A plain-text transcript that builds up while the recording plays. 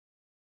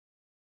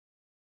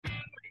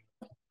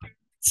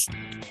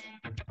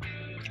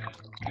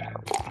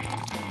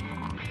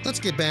Let's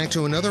get back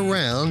to another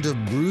round of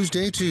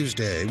Brewsday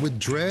Tuesday with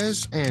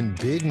DreZ and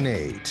Big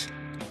Nate.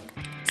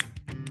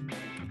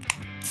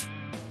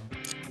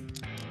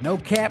 No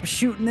cap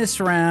shooting this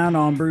round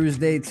on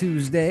Brewsday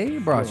Tuesday.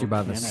 Brought to you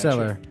by the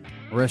Cellar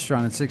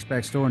Restaurant and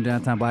Six-Pack Store in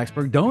downtown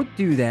Blacksburg. Don't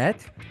do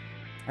that.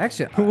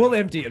 Actually, we'll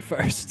empty it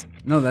first.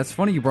 No, that's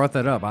funny you brought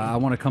that up. I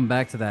want to come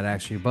back to that,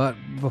 actually. But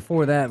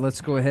before that,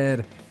 let's go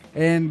ahead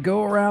and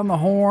go around the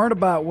horn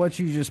about what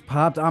you just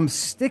popped. I'm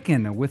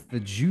sticking with the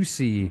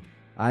juicy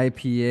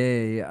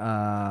IPA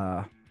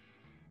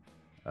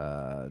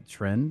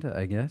trend,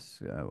 I guess.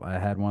 I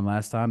had one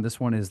last time. This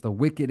one is the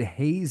Wicked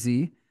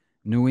Hazy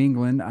New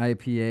England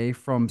IPA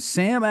from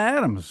Sam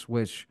Adams,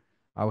 which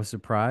I was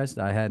surprised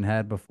I hadn't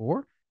had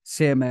before.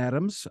 Sam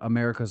Adams,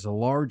 America's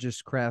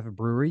largest craft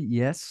brewery.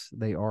 Yes,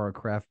 they are a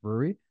craft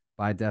brewery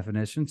by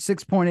definition.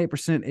 6.8%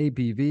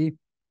 ABV.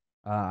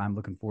 I'm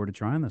looking forward to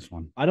trying this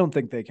one. I don't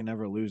think they can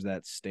ever lose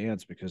that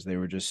stance because they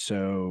were just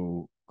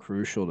so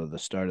crucial to the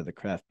start of the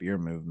craft beer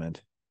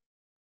movement.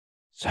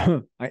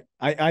 So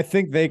I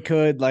think they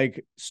could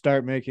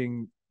start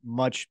making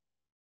much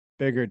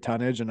bigger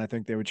tonnage, and I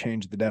think they would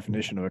change the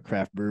definition of a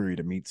craft brewery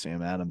to meet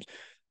Sam Adams.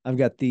 I've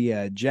got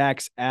the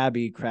Jack's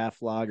Abbey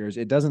craft lagers.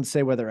 It doesn't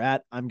say where they're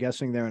at. I'm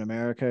guessing they're in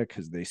America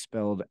because they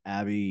spelled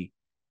Abbey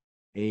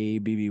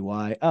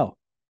A-B-B-Y. Oh,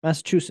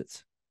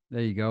 Massachusetts.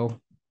 There you go.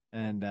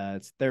 And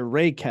it's their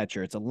Ray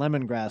Catcher. It's a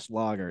lemongrass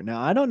lager.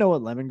 Now, I don't know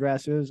what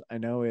lemongrass is. I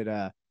know it.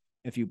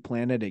 If you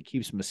plant it, it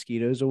keeps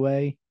mosquitoes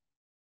away,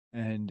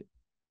 and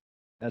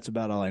that's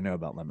about all I know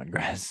about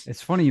lemongrass.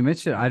 It's funny you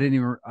mentioned it. I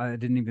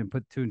didn't even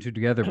put two and two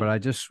together, but I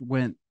just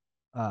went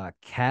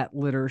cat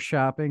litter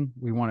shopping.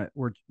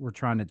 We're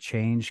trying to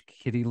change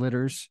kitty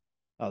litters.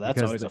 Oh,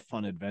 that's always a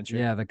fun adventure.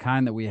 Yeah, the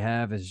kind that we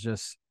have is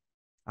just,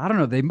 I don't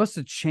know. They must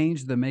have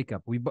changed the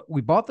makeup. We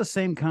bought the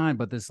same kind,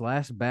 but this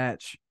last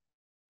batch,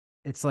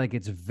 it's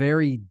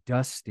very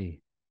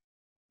dusty.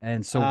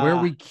 And so where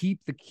we keep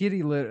the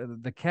kitty litter,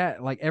 the cat,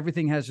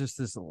 everything has just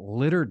this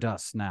litter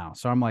dust now.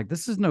 So I'm like,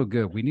 this is no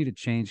good. We need to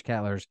change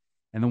cat litters.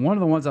 And then one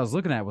of the ones I was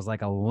looking at was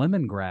like a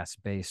lemongrass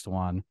based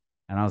one.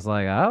 And I was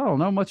like, I don't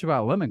know much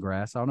about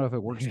lemongrass. I don't know if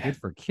it works good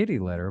for kitty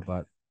litter,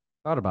 but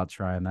thought about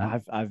trying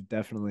that. I've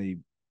definitely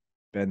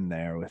been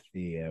there with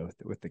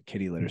the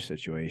kitty litter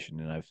situation,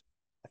 and I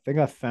think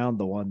I found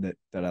the one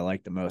that I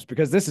like the most,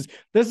 because this is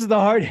the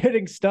hard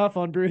hitting stuff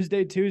on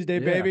Brewsday Tuesday,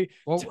 baby.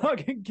 Well,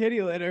 talking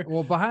kitty litter.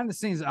 Well, behind the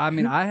scenes, I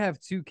mean, I have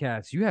 2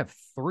 cats. You have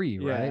 3,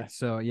 right? Yeah.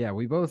 So yeah,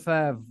 we both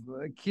have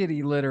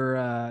kitty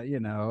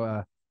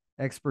litter,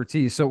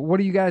 expertise. So what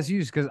do you guys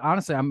use? Because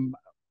honestly, I'm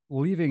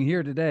leaving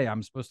here today.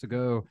 I'm supposed to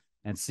go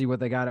and see what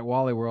they got at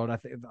Wally World. I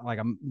think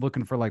I'm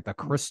looking for the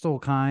crystal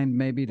kind,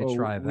 maybe to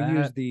try that. We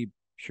use the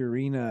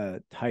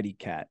Purina Tidy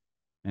Cat.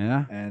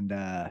 Yeah,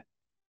 and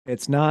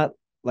it's not.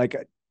 A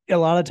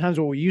lot of times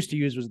what we used to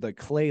use was the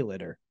clay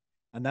litter,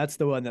 and that's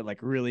the one that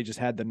really just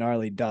had the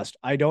gnarly dust.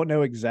 I don't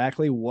know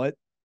exactly what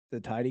the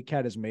Tidy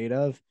Cat is made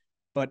of,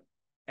 but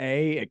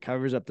A, it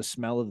covers up the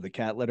smell of the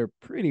cat litter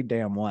pretty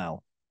damn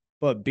well,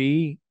 but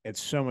B,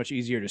 it's so much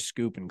easier to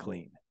scoop and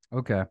clean.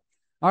 Okay.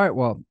 All right.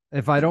 Well,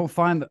 if I don't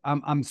find,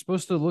 I'm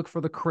supposed to look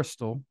for the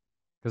crystal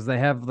because they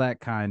have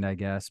that kind, I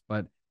guess,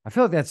 but I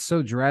feel like that's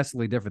so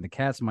drastically different. The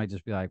cats might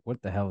just be like,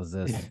 what the hell is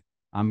this?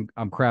 I'm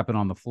crapping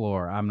on the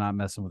floor. I'm not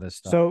messing with this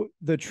stuff. So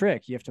the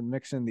trick, you have to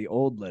mix in the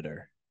old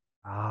litter.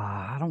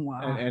 I don't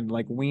want and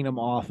wean them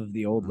off of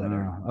the old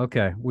litter.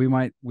 Okay, we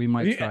might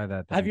try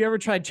that. Have you ever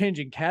tried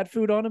changing cat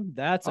food on them?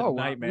 That's a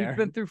nightmare. We've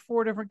been through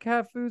 4 different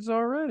cat foods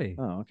already.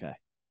 Oh, okay.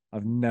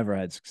 I've never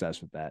had success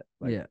with that.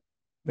 Yeah.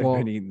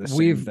 Well,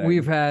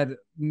 we've had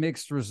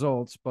mixed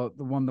results, but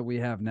the one that we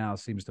have now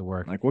seems to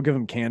work. We'll give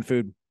them canned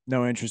food.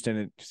 No interest in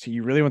it. So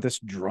you really want this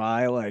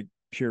dry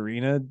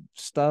Purina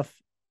stuff?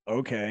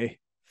 Okay.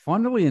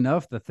 Funnily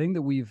enough, the thing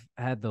that we've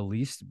had the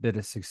least bit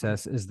of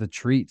success is the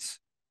treats.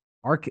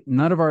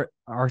 None of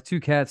our 2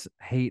 cats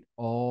hate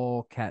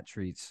all cat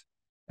treats.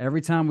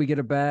 Every time we get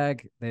a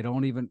bag,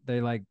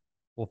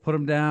 we'll put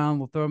them down,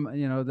 we'll throw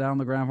them, down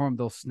the ground for them.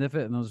 They'll sniff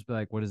it and they'll just be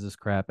like, "What is this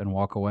crap?" and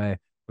walk away.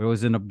 We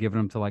always end up giving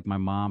them to my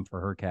mom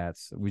for her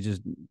cats.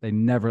 They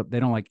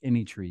don't like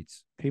any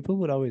treats. People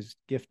would always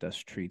gift us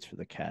treats for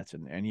the cats,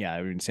 and yeah,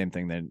 I mean, same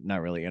thing. They're not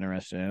really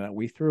interested in it.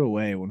 We threw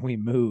away when we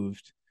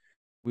moved.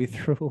 We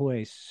threw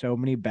away so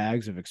many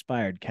bags of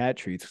expired cat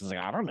treats because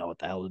I don't know what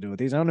the hell to do with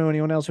these. I don't know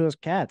anyone else who has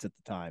cats at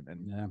the time.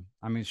 And yeah,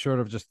 I mean, short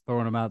of just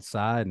throwing them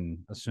outside and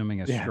assuming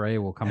a stray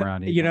will come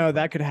around. And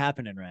that could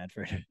happen in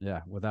Radford.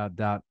 Yeah, without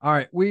doubt. All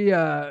right, we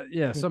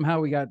somehow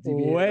we got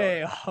deviated.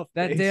 Way off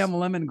that base. Damn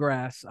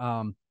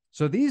lemongrass.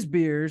 So these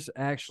beers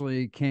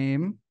actually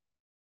came,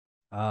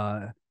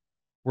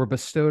 were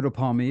bestowed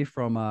upon me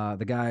from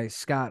the guy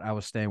Scott I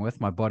was staying with,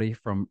 my buddy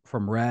from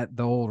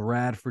the old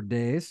Radford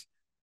days.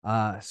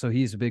 So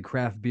he's a big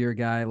craft beer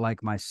guy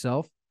like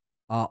myself.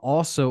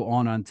 Also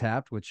on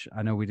Untapped, which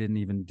I know we didn't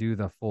even do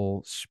the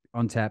full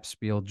Untapped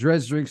spiel.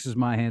 DreZ Drinks is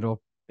my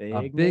handle.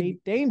 Big big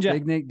Nate Danger.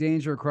 Big Nate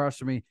Danger across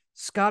from me.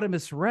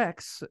 Scotimus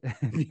Rex.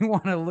 If you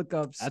want to look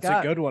up Scott,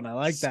 That's a good one. I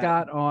like that.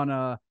 Scott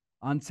on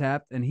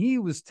Untapped, and he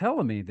was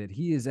telling me that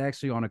he is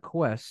actually on a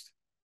quest.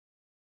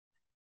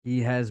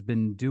 He has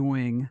been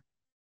doing.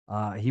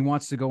 He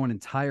wants to go an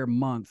entire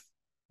month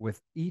with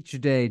each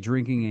day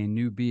drinking a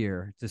new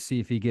beer to see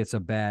if he gets a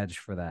badge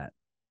for that.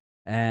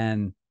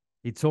 And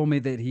he told me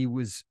that he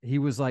was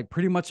like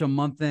pretty much a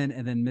month in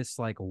and then missed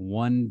like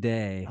one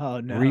day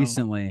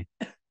recently.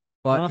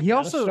 But he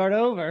also start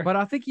over. But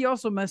I think he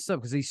also messed up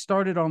because he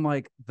started on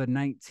like the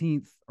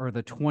 19th or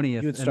the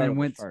 20th and then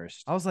went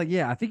first. I was like,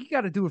 yeah, I think you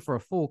got to do it for a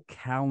full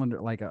calendar,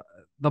 like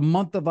the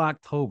month of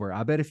October.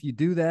 I bet if you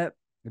do that,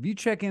 if you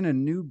check in a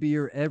new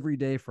beer every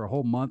day for a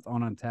whole month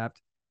on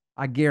Untapped,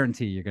 I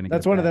guarantee you're going to get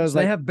That's one of those.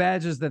 They have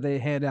badges that they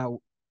hand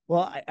out.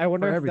 Well, I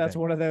wonder if that's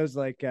one of those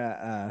like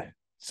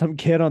some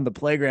kid on the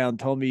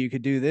playground told me you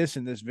could do this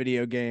in this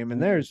video game,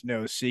 and there's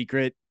no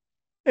secret.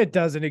 It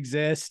doesn't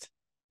exist.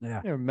 Yeah.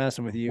 They're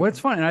messing with you. What's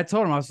funny, and I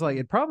told him, I was like,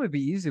 it'd probably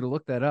be easy to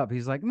look that up.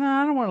 He's like, no,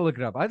 I don't want to look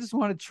it up. I just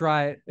want to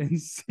try it and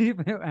see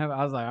if it,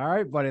 I was like, all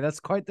right, buddy, that's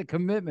quite the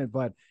commitment,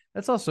 but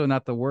that's also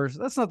not the worst.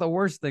 That's not the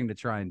worst thing to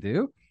try and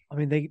do. I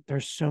mean,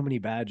 there's so many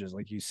badges,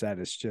 like you said.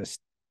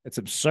 It's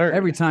absurd.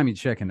 Every time you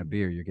check in a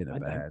beer, you're getting a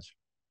badge.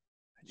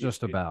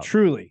 Just about.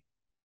 Truly.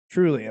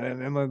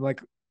 And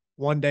like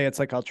one day it's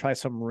like I'll try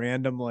some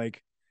random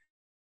like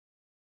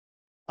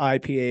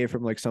IPA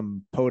from like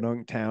some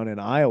podunk town in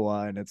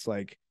Iowa, and it's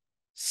like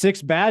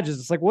 6 badges.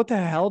 It's like, what the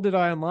hell did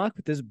I unlock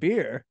with this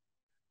beer?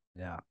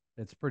 Yeah,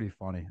 it's pretty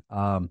funny.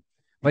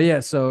 But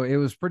yeah, so it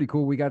was pretty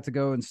cool. We got to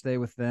go and stay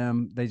with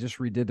them. They just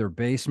redid their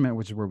basement,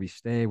 which is where we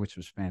stay, which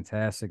was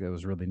fantastic. It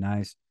was really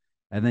nice.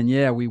 And then,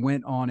 yeah, we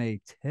went on a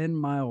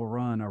 10-mile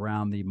run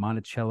around the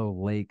Monticello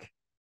Lake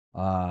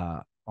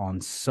on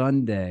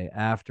Sunday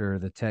after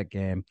the Tech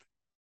game.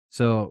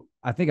 So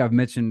I think I've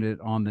mentioned it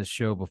on this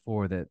show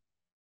before that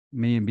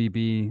me and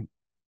BB,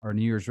 our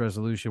New Year's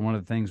resolution, one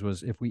of the things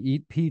was if we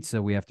eat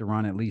pizza, we have to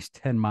run at least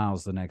 10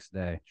 miles the next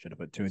day. Should have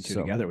put 2 and 2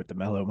 together with the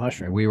Mellow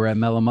Mushroom. We were at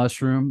Mellow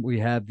Mushroom. We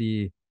had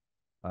the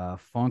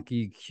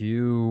Funky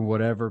Q,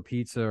 whatever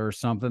pizza or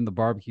something, the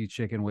barbecue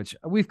chicken, which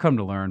we've come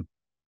to learn.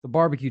 The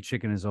barbecue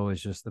chicken is always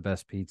just the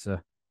best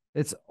pizza.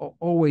 It's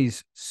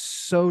always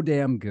so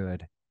damn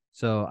good.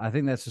 So I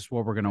think that's just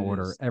what we're going to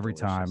order every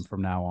time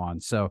from now on.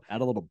 So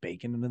add a little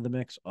bacon into the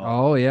mix.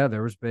 Oh yeah,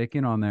 there was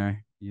bacon on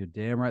there. You're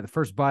damn right. The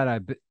first bite I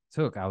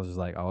took, I was just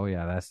like, oh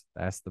yeah,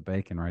 that's the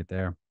bacon right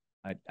there.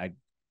 I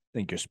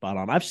think you're spot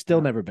on. I've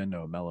still never been to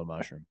a Mellow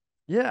Mushroom.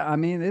 Yeah, I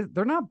mean,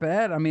 they're not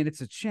bad. I mean,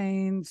 it's a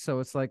chain, so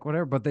it's like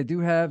whatever, but they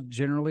do have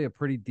generally a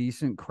pretty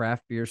decent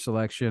craft beer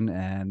selection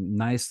and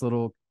nice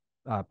little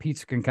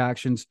pizza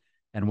concoctions.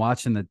 And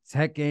watching the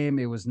Tech game,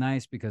 it was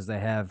nice because they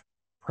have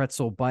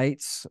pretzel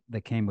bites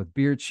that came with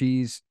beer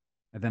cheese.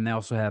 And then they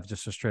also have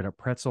just a straight up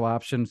pretzel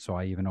option. So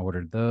I even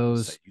ordered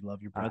those. You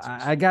love your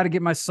pretzels. I got to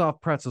get my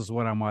soft pretzels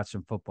when I'm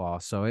watching football.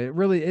 So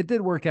it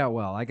did work out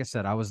well. Like I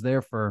said, I was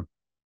there for,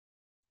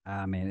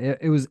 I mean,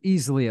 it was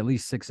easily at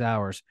least 6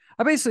 hours.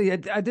 I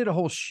did a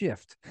whole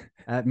shift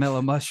at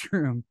Mellow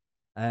Mushroom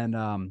and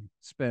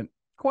spent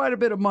quite a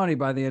bit of money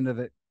by the end of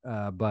it.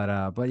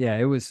 But yeah,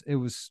 it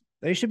was.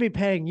 They should be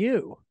paying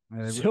you.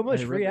 So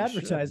much free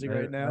advertising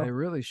right now. They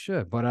really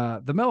should.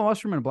 But the Mellow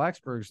Mushroom in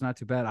Blacksburg is not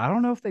too bad. I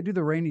don't know if they do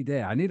the rainy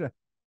day.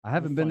 I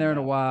haven't been there in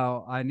a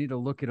while. I need to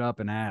look it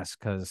up and ask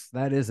because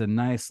that is a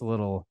nice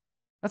little.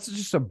 That's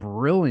just a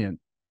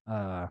brilliant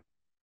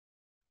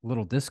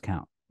little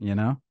discount, you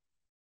know.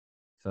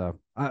 So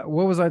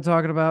what was I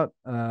talking about?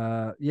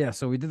 Yeah.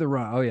 So we did the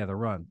run. Oh yeah, the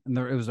run, and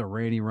it was a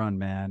rainy run,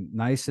 man.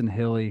 Nice and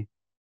hilly,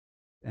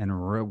 and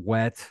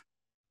wet,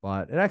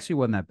 but it actually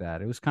wasn't that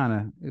bad. It was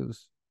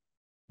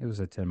It was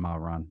a 10-mile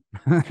run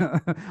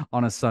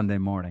on a Sunday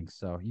morning,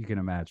 so you can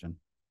imagine.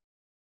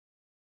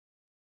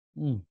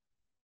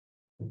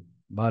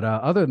 But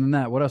other than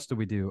that, what else did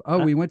we do?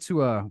 Oh, we went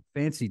to a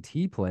fancy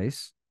tea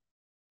place.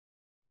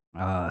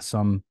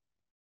 Some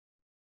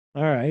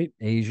all right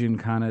Asian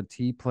kind of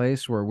tea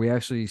place where we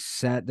actually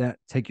sat down,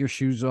 take your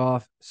shoes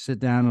off, sit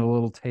down at a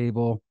little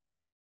table,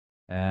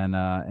 and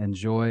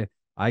enjoy.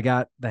 I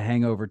got the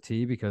hangover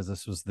tea because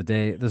this is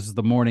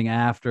the morning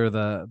after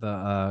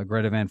the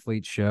Greta Van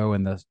Fleet show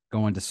and the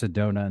going to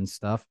Sedona and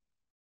stuff.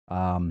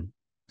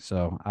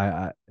 So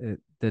it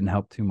didn't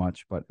help too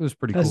much, but it was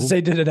pretty cool.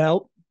 Did it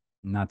help?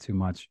 Not too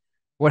much.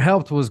 What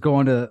helped was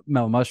going to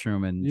Mellow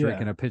Mushroom and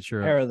drinking a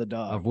pitcher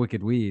of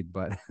Wicked Weed,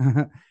 but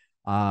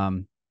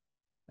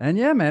and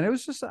yeah, man, it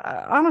was just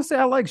honestly,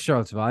 I like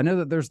Charlottesville. I know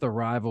that there's the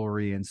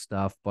rivalry and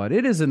stuff, but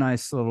it is a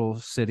nice little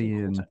city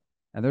and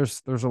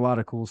there's a lot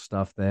of cool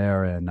stuff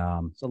there, and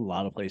there's a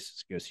lot of places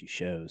to go see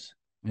shows.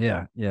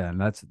 Yeah, and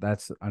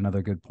that's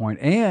another good point.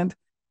 And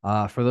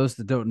for those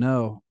that don't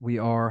know, we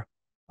are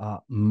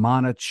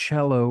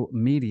Monticello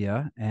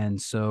Media,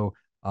 and so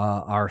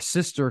our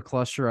sister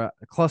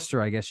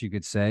cluster, I guess you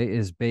could say,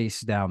 is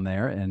based down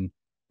there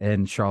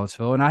in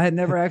Charlottesville, and I had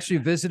never actually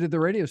visited the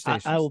radio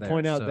station. I will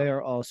point out they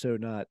are also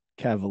not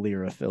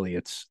Cavalier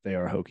affiliates; they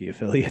are Hokie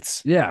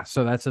affiliates. Yeah,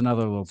 so that's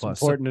another little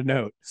plus. Important to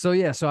note. So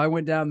yeah, so I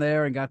went down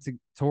there and got to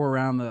tour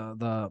around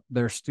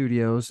their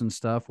studios and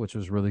stuff, which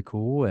was really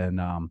cool.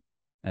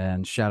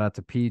 And shout out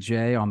to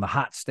PJ on the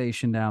hot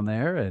station down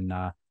there, and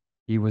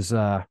he was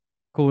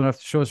cool enough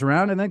to show us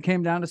around, and then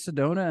came down to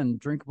Sedona and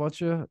drink a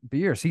bunch of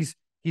beers.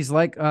 He's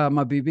like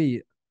my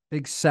BB,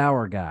 big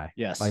sour guy.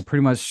 Yes, like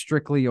pretty much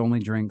strictly only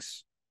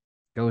drinks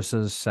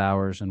Gosas,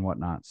 sours, and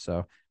whatnot.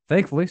 So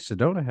thankfully,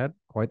 Sedona had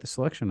quite the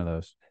selection of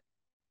those.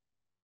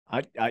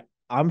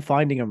 I'm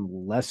finding them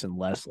less and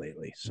less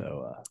lately.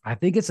 So I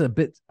think it's a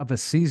bit of a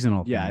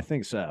seasonal thing. Yeah, I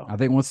think so. I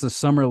think once the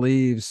summer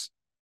leaves,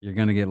 you're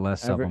going to get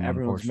less of them.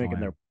 Everyone's making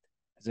their.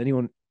 Has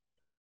anyone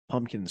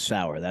pumpkin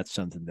sour? That's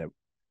something that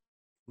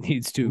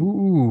needs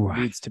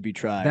to be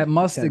tried. That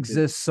must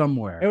exist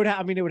somewhere. It would.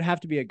 It would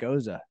have to be a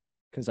Goza,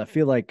 because I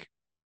feel like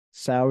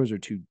sours are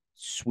too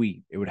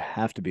sweet. It would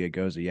have to be a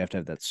Goza. You have to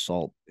have that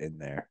salt in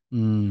there.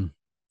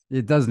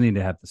 It does need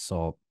to have the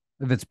salt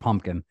if it's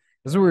pumpkin.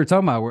 That's what we were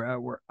talking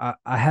about.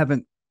 I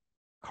haven't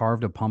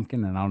carved a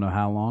pumpkin in I don't know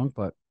how long,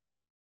 but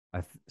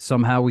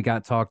somehow we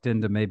got talked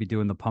into maybe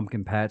doing the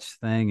pumpkin patch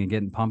thing and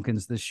getting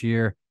pumpkins this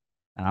year.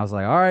 And I was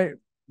like, all right,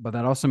 but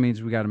that also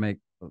means we got to make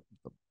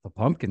the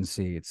pumpkin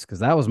seeds, because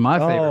that was my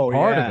favorite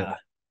part of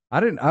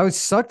it. I was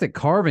sucked at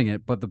carving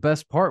it, but the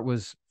best part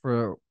was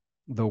for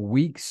the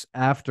weeks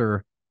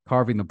after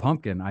carving the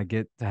pumpkin, I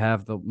get to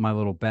have my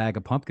little bag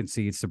of pumpkin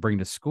seeds to bring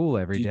to school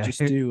every day. You just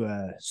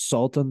do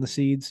salt on the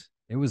seeds?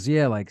 It was,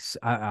 like,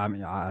 I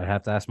mean, I'd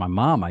have to ask my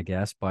mom, I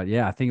guess, but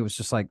yeah, I think it was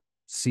just like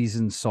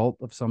seasoned salt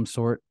of some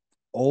sort.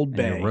 Old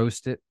Bay. You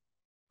roast it.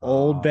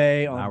 Old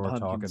Bay on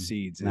pumpkin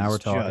seeds. Now we're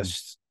talking.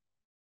 Just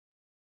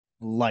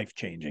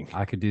life-changing.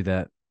 I could do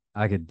that.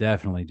 I could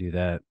definitely do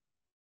that.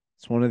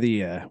 It's one of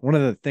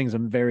the things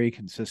I'm very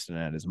consistent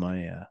at is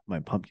my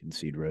pumpkin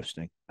seed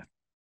roasting. I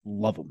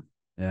love them.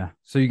 Yeah.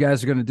 So you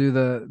guys are going to do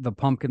the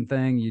pumpkin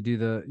thing. You do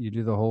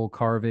the whole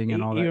carving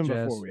and all that jazz.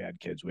 Even before we had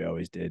kids, we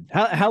always did.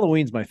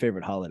 Halloween's my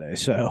favorite holiday,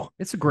 so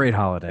it's a great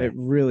holiday. It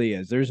really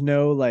is. There's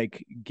no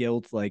like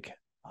guilt, like,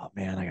 oh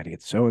man, I got to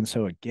get so and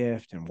so a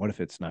gift, and what if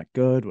it's not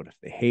good? What if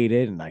they hate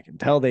it? And I can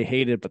tell they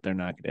hate it, but they're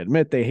not going to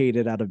admit they hate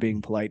it out of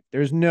being polite.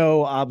 There's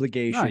no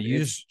obligation. No,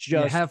 you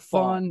have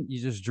fun. You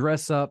just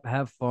dress up,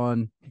 have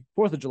fun.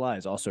 4th of July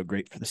is also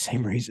great for the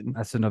same reason.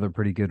 That's another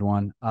pretty good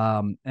one.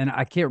 And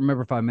I can't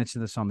remember if I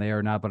mentioned this on the air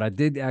or not, but I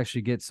did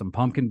actually get some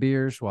pumpkin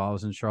beers while I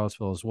was in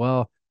Charlottesville as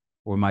well.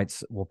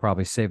 We'll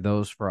probably save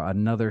those for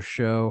another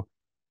show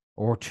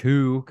or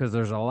two, because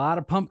there's a lot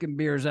of pumpkin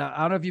beers out.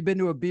 I don't know if you've been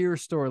to a beer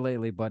store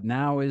lately, but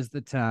now is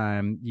the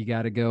time. You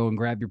got to go and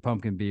grab your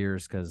pumpkin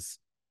beers because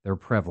they're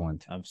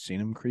prevalent. I've seen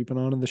them creeping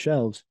onto the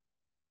shelves.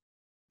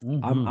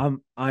 Mm-hmm.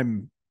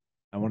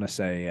 I want to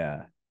say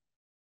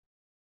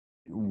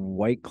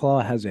White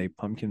Claw has a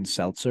pumpkin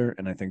seltzer,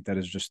 and I think that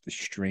is just the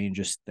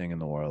strangest thing in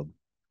the world.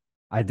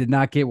 I did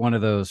not get one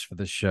of those for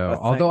the show,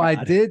 although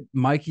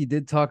Mikey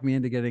did talk me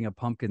into getting a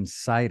pumpkin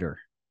cider.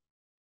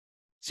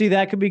 See,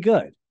 that could be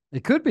good.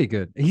 It could be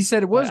good. He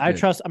said it was good. I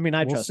trust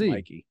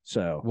Mikey.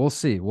 So we'll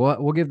see.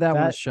 We'll give that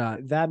one a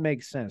shot. That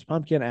makes sense.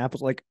 Pumpkin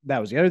apples, like that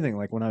was the other thing.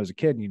 Like when I was a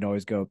kid, and you'd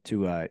always go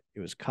to it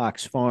was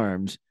Cox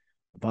Farms,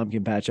 the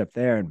pumpkin patch up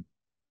there, and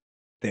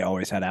they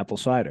always had apple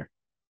cider.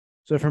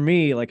 So for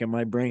me, like in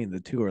my brain,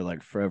 the two are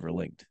like forever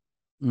linked.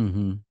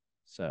 Mm-hmm.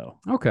 So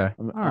okay.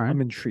 All right.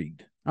 I'm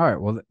intrigued. All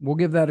right. Well, we'll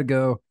give that a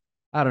go.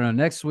 I don't know,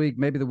 next week,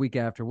 maybe the week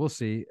after, we'll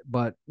see.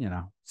 But,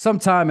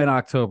 sometime in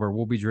October,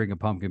 we'll be drinking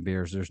pumpkin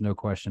beers. There's no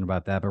question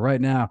about that. But right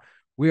now,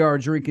 we are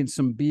drinking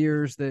some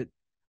beers that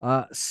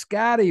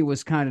Scotty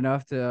was kind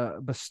enough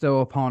to bestow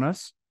upon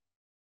us.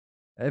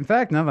 In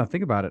fact, now that I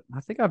think about it, I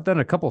think I've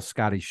done a couple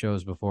Scotty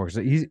shows before,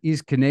 because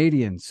he's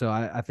Canadian. So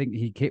I think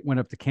he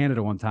went up to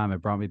Canada one time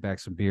and brought me back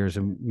some beers.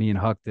 And me and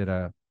Huck did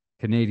a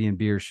Canadian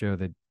beer show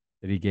that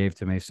he gave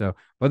to me. So,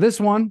 but this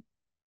one,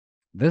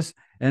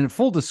 and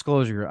full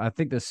disclosure, I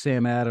think the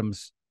Sam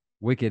Adams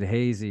Wicked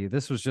Hazy,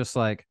 this was just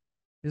like,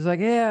 he's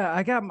like, yeah,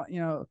 I got my,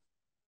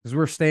 because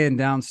we're staying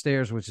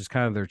downstairs, which is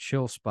kind of their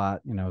chill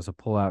spot, as a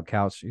pull-out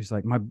couch. He's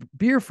like, my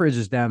beer fridge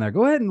is down there.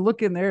 Go ahead and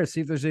look in there and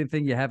see if there's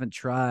anything you haven't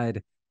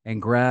tried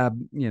and grab,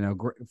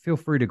 feel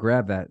free to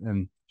grab that.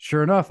 And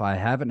sure enough, I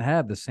haven't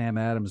had the Sam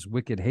Adams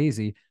Wicked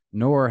Hazy,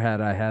 nor had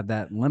I had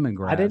that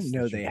lemongrass. I didn't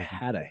know they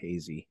had a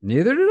hazy.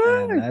 Neither did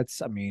I.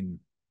 And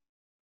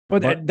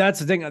But that's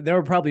the thing. There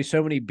are probably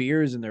so many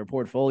beers in their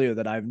portfolio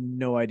that I have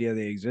no idea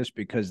they exist,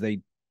 because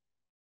they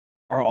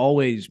are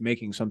always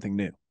making something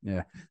new.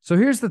 Yeah. So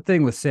here's the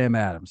thing with Sam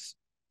Adams.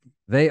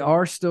 They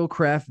are still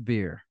craft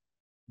beer,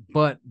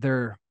 but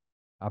they're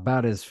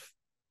about as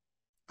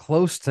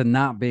close to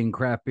not being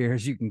craft beer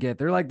as you can get.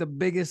 They're like the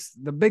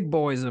big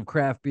boys of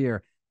craft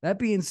beer. That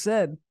being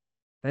said,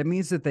 that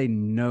means that they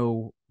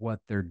know what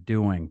they're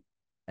doing.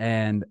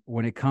 And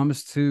when it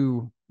comes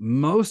to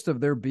most of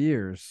their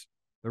beers,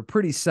 they're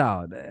pretty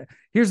solid.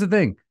 Here's the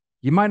thing.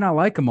 You might not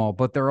like them all,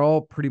 but they're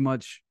all pretty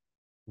much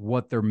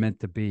what they're meant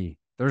to be.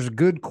 there's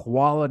good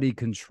quality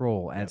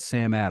control at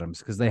Sam Adams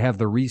because they have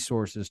the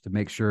resources to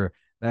make sure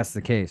that's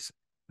the case.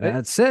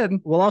 That said,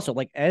 well, also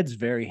like Ed's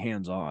very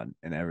hands-on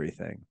and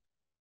everything.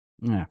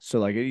 Yeah. So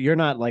like you're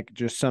not like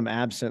just some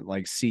absent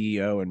like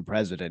CEO and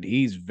president.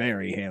 He's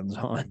very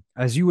hands-on.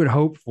 As you would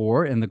hope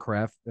for in the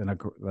craft, and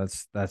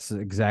that's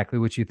exactly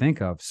what you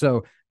think of.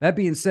 So that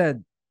being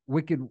said,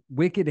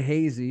 Wicked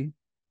Hazy,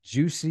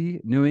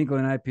 juicy New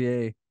England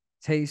IPA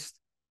taste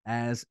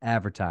as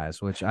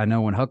advertised, which I know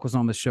when Huck was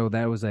on the show,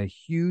 that was a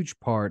huge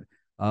part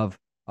of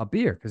a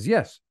beer. Because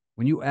yes,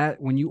 when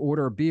you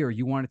order a beer,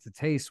 you want it to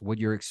taste what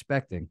you're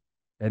expecting.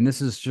 And this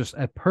is just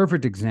a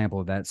perfect example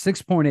of that.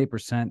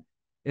 6.8%.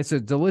 It's a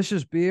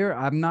delicious beer.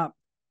 I'm not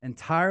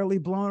entirely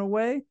blown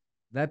away.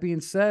 That being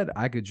said,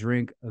 I could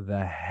drink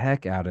the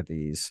heck out of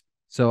these.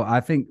 So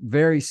I think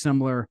very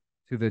similar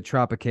to the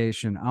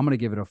Tropication. I'm going to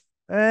give it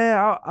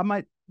I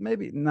might,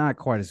 maybe not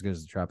quite as good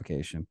as the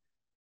Tropication.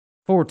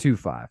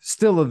 4.25.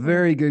 Still a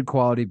very good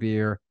quality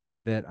beer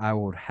that I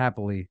would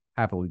happily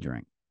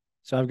drink.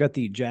 So I've got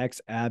the Jack's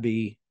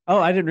Abbey.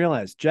 Oh, I didn't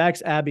realize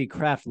Jack's Abbey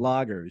Craft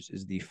Lagers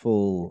is the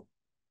full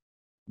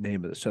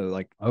name of it. So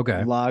like,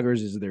 okay,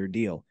 lagers is their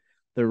deal.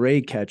 The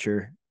Ray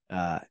Catcher.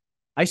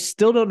 I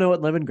still don't know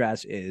what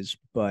lemongrass is,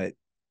 but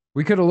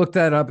we could have looked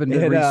that up and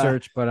did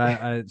research. But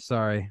I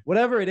sorry.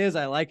 Whatever it is,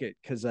 I like it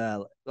because I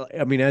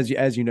mean, as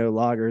you know,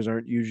 lagers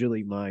aren't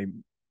usually my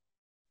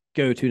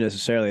go-to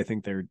necessarily. I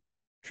think they're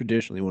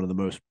traditionally one of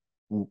the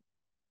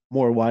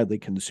more widely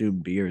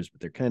consumed beers, but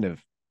they're kind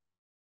of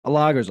a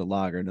lager's a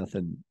lager,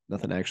 nothing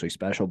actually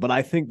special. But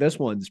I think this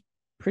one's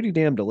pretty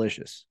damn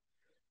delicious.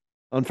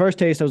 On first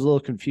taste, I was a little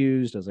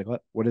confused. I was like,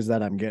 what is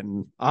that I'm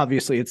getting?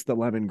 Obviously, it's the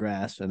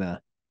lemongrass, and I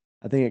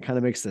think it kind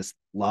of makes this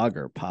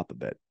lager pop a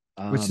bit.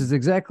 Which is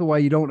exactly why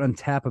you don't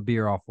untap a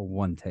beer off of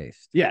one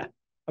taste. Yeah.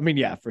 I mean,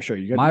 yeah, for sure.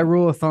 My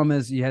rule of thumb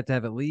is you have to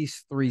have at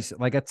least 3,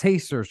 like a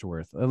taster's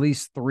worth, at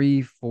least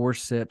 3-4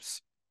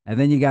 sips. And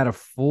then you got a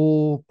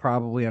full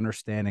probably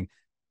understanding.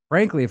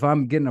 Frankly, if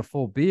I'm getting a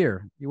full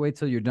beer, you wait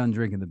till you're done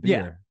drinking the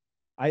beer.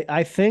 Yeah.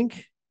 I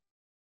think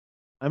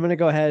I'm going to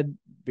go ahead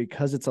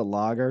because it's a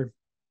lager.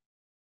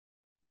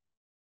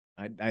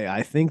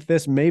 I think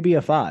this may be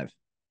a 5.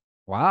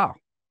 Wow.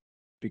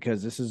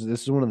 Because this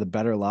is one of the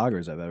better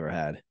lagers I've ever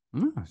had.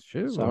 Oh,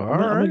 shoot. So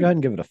I'm gonna go ahead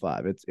and give it a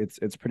 5.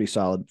 It's pretty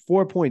solid.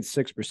 4.6%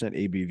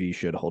 ABV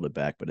should hold it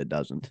back, but it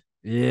doesn't.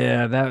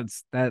 Yeah,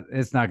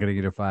 it's not gonna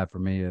get a 5 for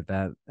me at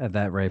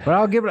that rate. But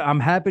I'll give it.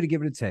 I'm happy to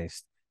give it a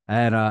taste.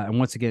 And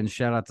once again,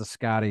 shout out to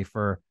Scotty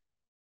for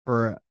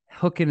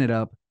hooking it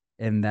up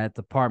in that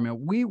department.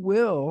 We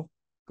will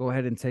go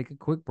ahead and take a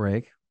quick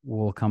break.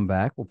 We'll come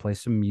back. We'll play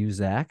some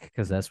music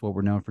because that's what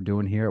we're known for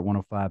doing here at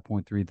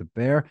 105.3 The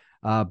Bear.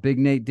 Big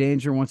Nate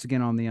Danger once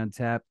again on the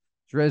Untapped.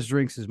 DreZ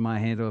Drinks is my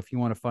handle. If you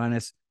want to find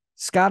us,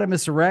 Scott at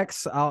Mr.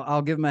 Rex,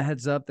 I'll give him a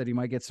heads up that he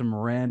might get some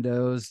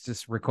randos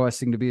just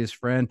requesting to be his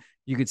friend.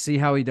 You could see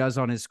how he does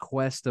on his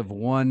quest of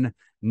one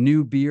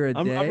new beer a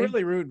day. I'm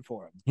really rooting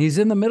for him. He's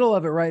in the middle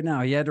of it right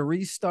now. He had to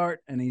restart,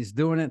 and he's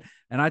doing it.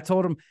 And I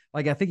told him,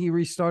 like, I think he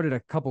restarted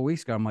a couple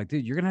weeks ago. I'm like,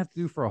 dude, you're going to have to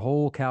do for a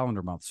whole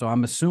calendar month. So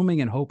I'm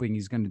assuming and hoping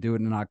he's going to do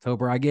it in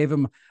October.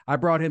 I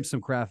brought him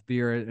some craft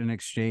beer in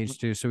exchange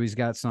too. So he's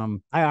got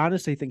some. I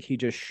honestly think he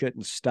just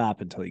shouldn't stop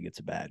until he gets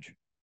a badge.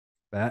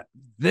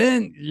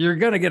 Then you're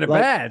gonna get a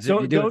badge.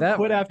 Don't quit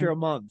way. After a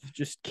month.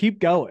 Just keep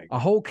going. A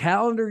whole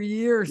calendar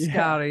year,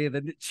 Scotty. Yeah.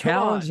 The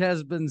challenge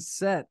has been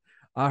set.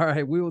 All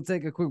right, we will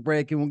take a quick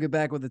break and we'll get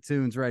back with the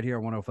tunes right here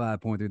on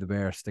 105.3 The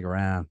Bear. Stick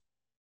around.